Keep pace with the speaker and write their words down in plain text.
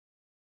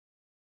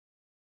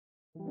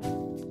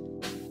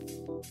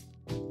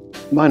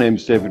My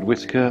name's David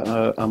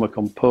Whitaker. I'm a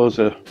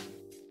composer.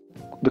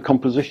 The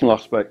compositional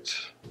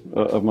aspect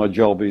of my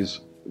job is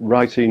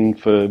writing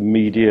for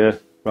media,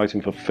 writing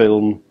for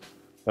film,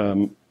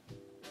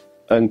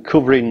 and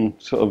covering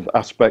sort of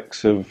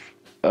aspects of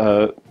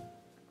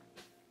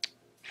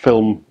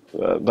film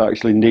that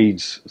actually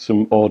needs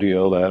some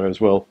audio there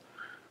as well.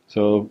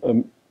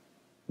 So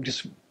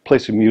just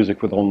placing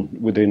music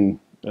within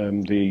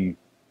the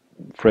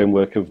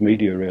framework of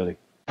media, really.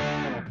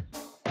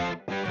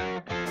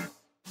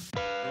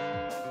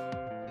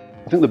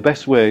 I think the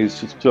best way is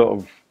to sort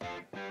of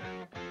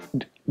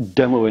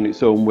demo in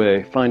its own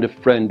way. Find a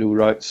friend who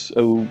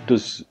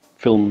does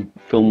film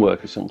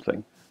work or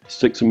something,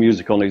 stick some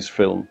music on his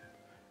film,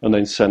 and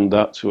then send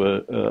that to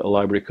a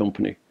library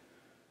company.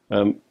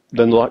 Then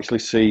they'll actually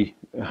see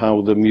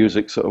how the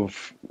music sort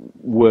of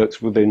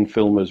works within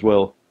film as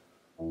well.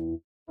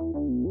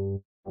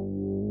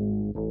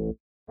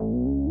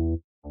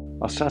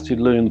 I started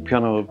learning the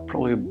piano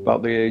probably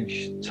about the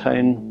age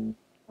 10,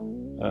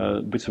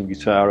 a bit of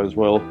guitar as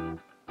well,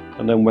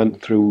 and then went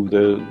through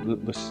the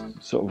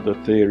sort of the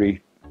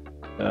theory,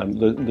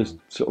 the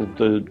sort of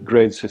the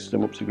grade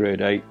system up to grade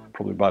 8,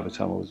 probably by the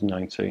time I was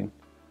 19.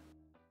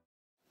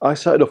 I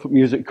started off at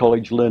music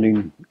college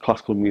learning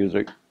classical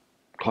music.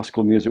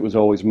 Classical music was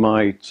always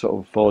my sort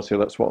of forte.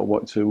 That's what I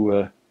wanted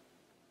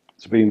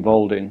to be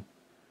involved in.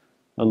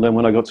 And then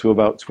when I got to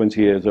about 20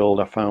 years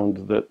old, I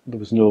found that there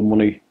was no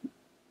money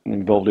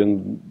involved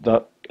in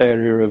that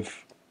area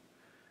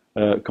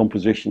of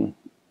composition.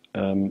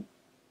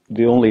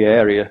 The only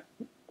area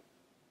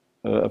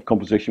of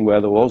composition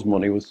where there was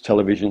money was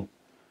television,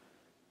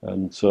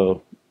 and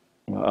so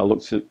I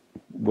looked at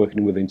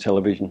working within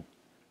television.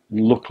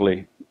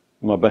 Luckily,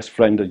 my best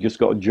friend had just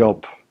got a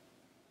job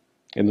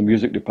in the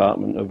music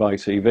department of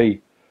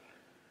ITV,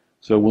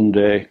 so one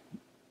day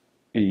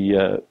he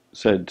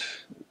said,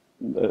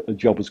 a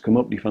job has come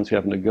up, do you fancy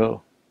having a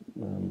go?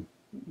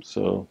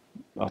 So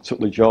I took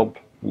the job,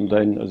 and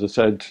then, as I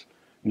said,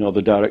 you know,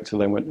 the director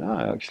then went,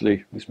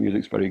 actually, this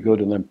music's very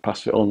good, and then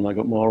passed it on, and I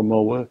got more and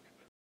more work.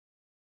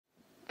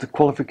 The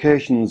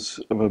qualifications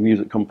of a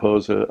music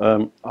composer,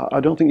 I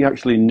don't think you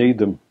actually need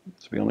them,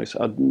 to be honest.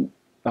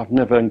 I've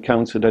never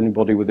encountered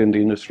anybody within the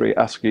industry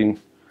asking,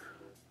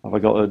 have I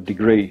got a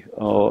degree,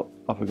 or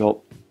have I got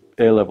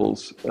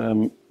A-levels?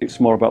 It's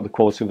more about the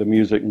quality of the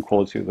music and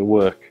quality of the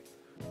work.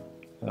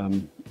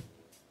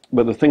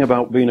 But the thing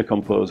about being a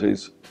composer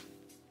is,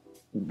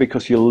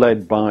 because you're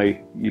led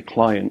by your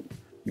client,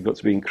 you've got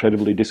to be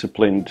incredibly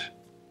disciplined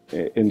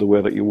in the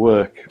way that you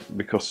work,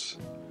 because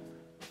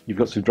you've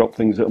got to drop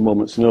things at a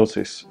moment's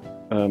notice.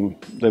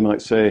 They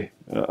might say,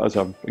 as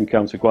I've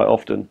encountered quite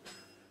often,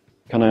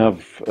 can I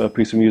have a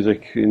piece of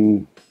music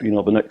in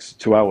the next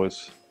 2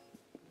 hours?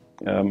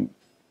 So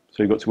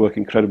you've got to work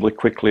incredibly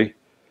quickly.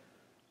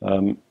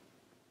 And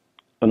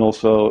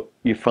also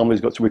your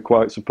family's got to be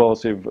quite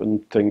supportive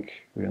and think,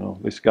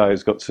 this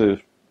guy's got to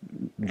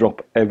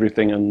drop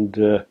everything and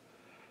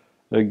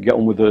get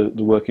on with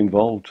the work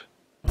involved.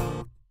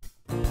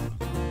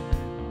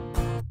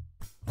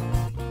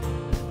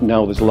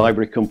 Now there's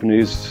library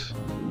companies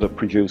that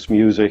produce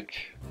music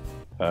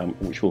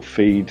which will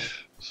feed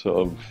sort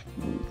of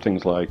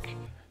things like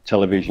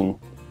television.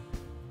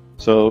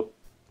 So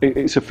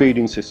it's a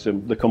feeding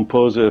system. The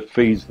composer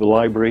feeds the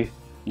library,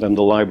 then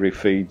the library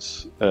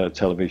feeds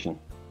television.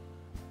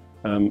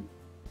 But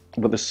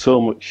there's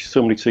so many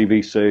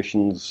TV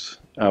stations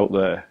out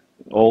there,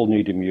 all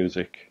needing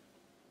music.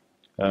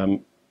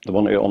 They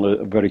want it on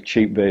a very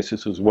cheap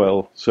basis as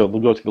well. So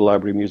they'll go to the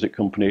library music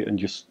company and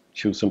just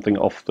choose something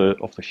off the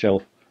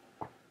shelf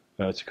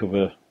to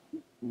cover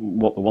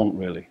what they want,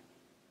 really.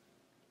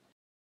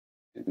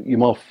 You're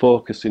more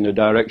focused in a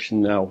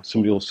direction now.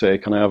 Somebody will say,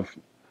 can I have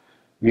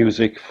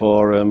music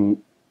for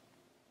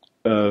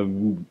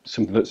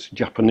something that's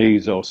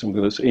Japanese or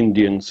something that's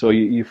Indian? So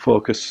you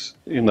focus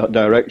in that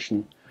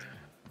direction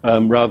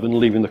rather than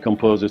leaving the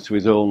composer to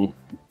his own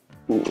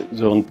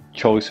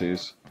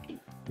choices.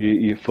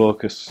 You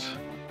focus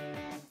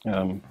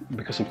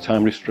because of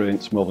time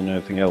restraints more than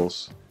anything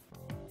else.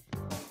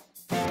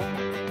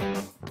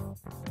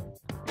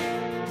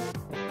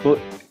 But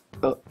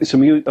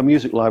a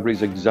music library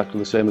is exactly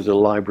the same as a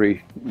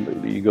library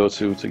that you go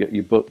to get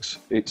your books.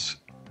 It's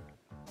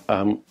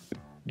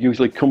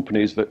usually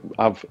companies that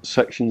have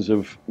sections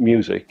of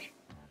music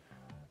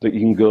that you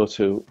can go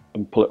to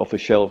and pull it off the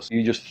shelves.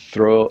 You just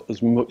throw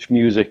as much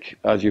music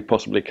as you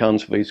possibly can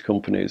to these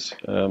companies,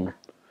 and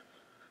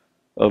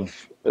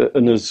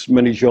as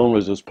many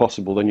genres as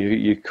possible. Then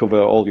you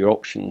cover all your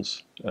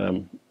options.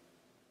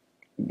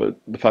 But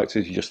the fact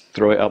is, you just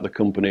throw it at the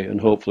company, and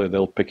hopefully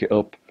they'll pick it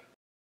up.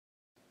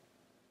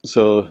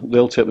 So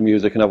they'll take the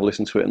music and have a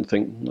listen to it and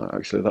think,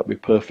 actually, that'd be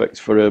perfect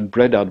for a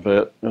bread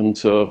advert, and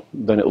so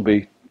then it'll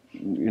be,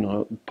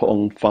 put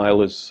on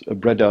file as a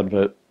bread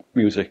advert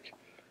music.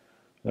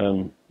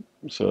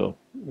 So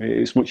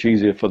it's much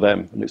easier for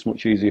them, and it's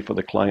much easier for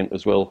the client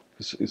as well,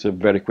 because it's a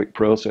very quick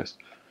process.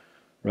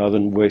 Rather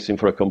than waiting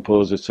for a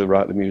composer to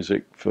write the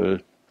music for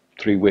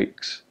 3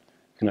 weeks,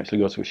 can actually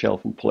go to a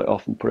shelf and pull it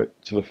off and put it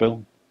to the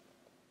film.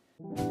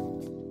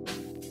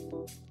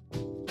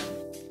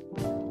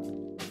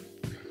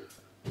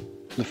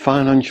 The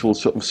financial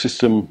sort of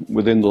system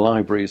within the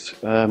libraries,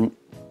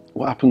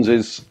 what happens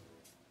is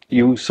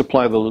you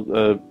supply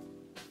the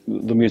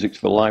music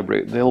to the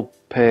library, they'll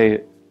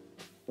pay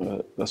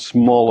a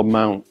small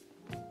amount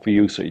for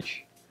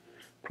usage,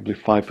 probably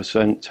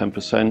 5%,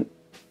 10%,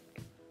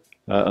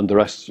 and the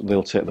rest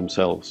they'll take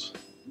themselves.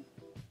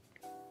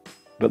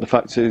 But the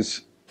fact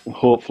is,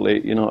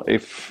 hopefully, you know,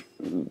 if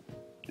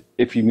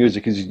your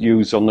music is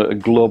used on a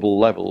global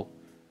level,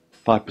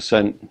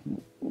 5%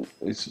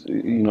 is,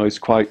 you know, is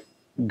quite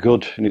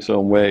good in its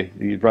own way.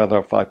 You'd rather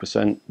have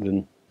 5%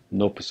 than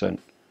no percent.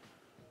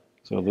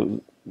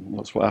 So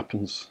that's what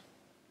happens.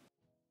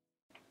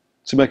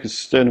 To make a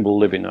sustainable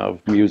living out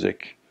of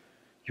music,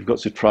 you've got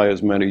to try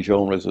as many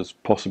genres as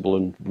possible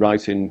and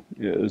write in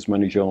as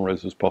many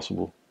genres as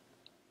possible.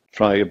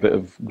 Try a bit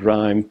of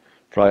grime,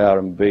 try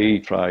R&B,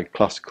 try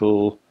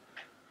classical,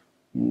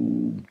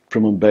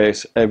 drum and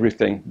bass,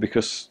 everything,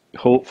 because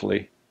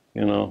hopefully,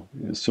 you know,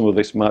 some of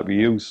this might be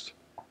used.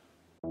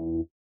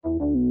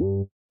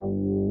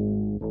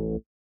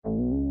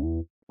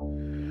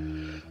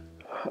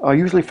 I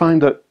usually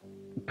find that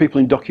people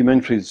in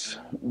documentaries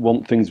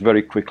want things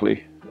very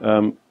quickly,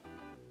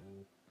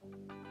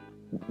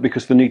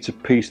 because they need to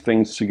piece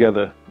things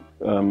together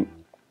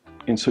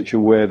in such a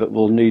way that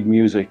they'll need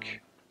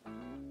music,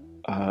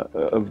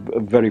 a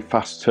very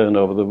fast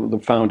turnover.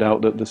 They've found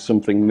out that there's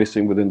something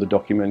missing within the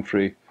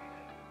documentary,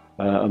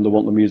 and they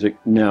want the music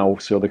now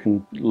so they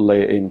can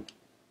lay it in.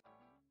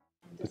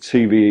 The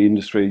TV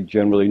industry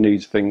generally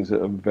needs things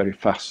at a very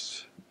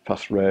fast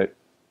rate,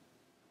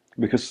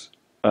 because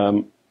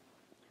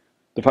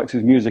the fact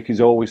is, music is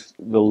always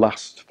the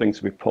last thing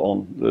to be put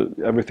on.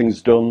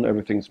 Everything's done,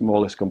 everything's more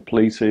or less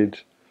completed,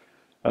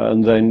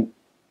 and then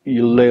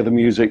you lay the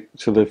music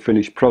to the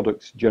finished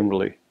product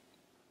generally.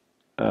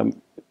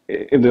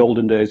 In the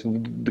olden days,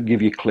 they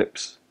give you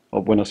clips.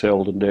 Or when I say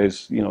olden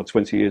days, you know,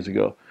 20 years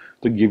ago,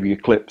 they give you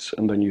clips,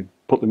 and then you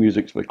put the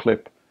music to the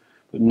clip.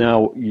 But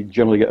now you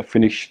generally get a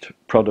finished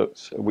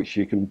product, which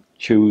you can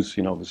choose.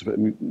 You know, there's a bit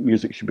of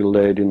music should be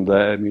laid in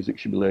there, music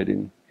should be laid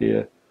in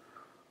here.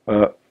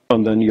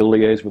 And then you'll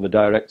liaise with the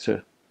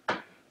director,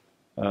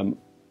 and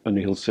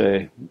he'll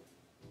say,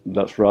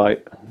 that's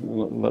right,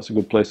 that's a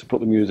good place to put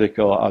the music,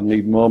 or I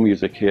need more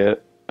music here,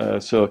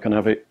 so I can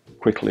have it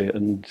quickly,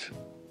 and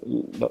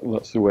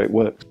that's the way it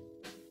works.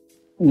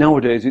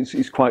 Nowadays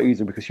it's quite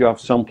easy because you have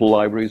sample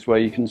libraries where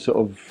you can sort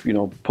of, you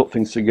know, put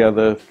things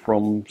together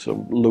from sort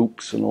of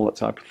loops and all that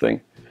type of thing.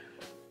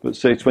 But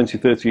say 20,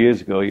 30 years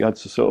ago, you had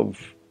to sort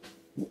of,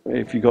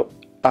 if you got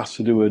asked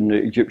to do an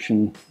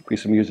Egyptian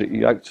piece of music,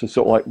 you had to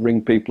sort of like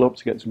ring people up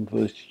to get to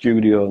the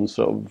studio and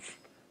sort of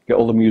get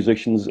all the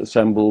musicians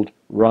assembled,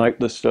 write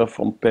the stuff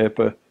on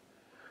paper.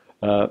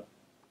 But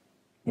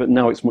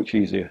now it's much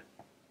easier.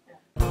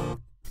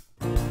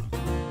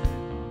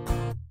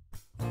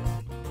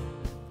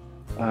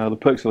 The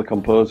perks of the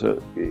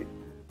composer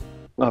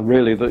are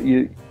really that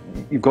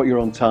you've got your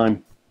own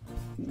time.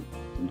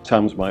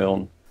 Time's my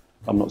own.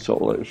 I'm not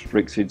sort of like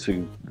restricted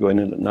to going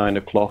in at 9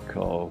 o'clock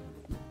or,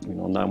 you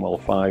know, 9 or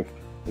 5.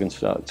 We can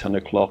start at 10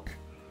 o'clock.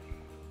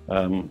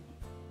 And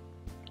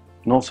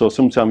also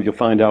sometimes you'll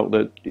find out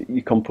that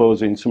you're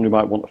composing, somebody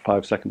might want a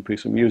 5-second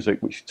piece of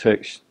music which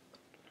takes,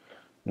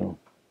 you know,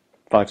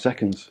 5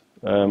 seconds.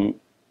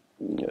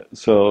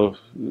 So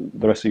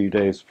the rest of your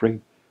day is free.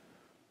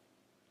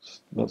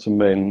 That's the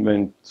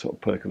main sort of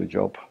perk of the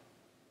job.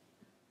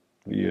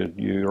 You're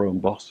your own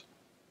boss.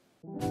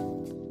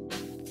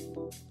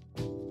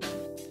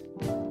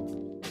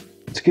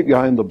 To keep your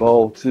eye on the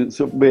ball, to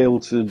be able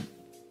to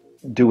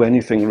do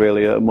anything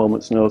really at a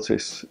moment's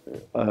notice.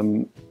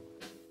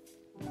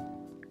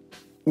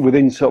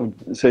 Within sort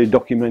of, say,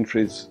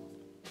 documentaries,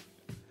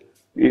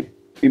 it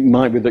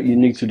might be that you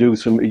need to do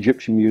some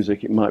Egyptian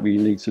music, it might be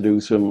you need to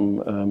do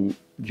some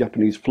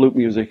Japanese flute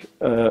music.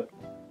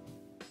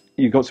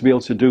 You've got to be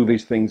able to do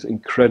these things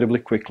incredibly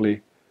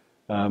quickly,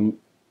 and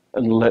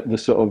let the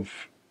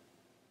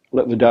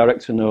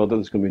director know that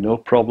there's going to be no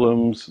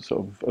problems,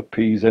 sort of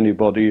appease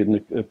anybody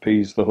and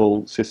appease the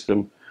whole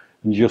system,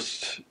 and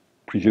just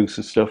produce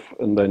the stuff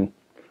and then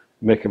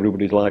make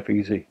everybody's life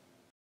easy.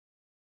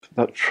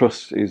 That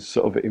trust is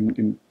sort of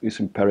it's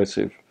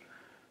imperative.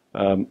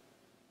 It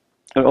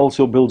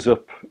also builds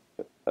up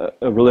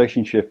a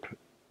relationship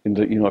in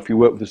that, you know, if you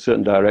work with a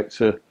certain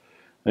director,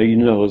 he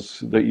knows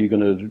that you're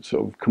going to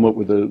sort of come up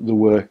with the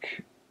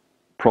work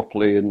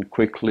properly and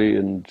quickly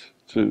and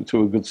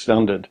to a good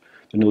standard,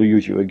 then he'll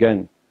use you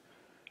again.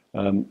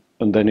 And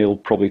then he'll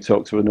probably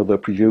talk to another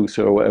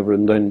producer or whatever,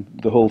 and then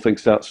the whole thing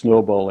starts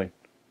snowballing.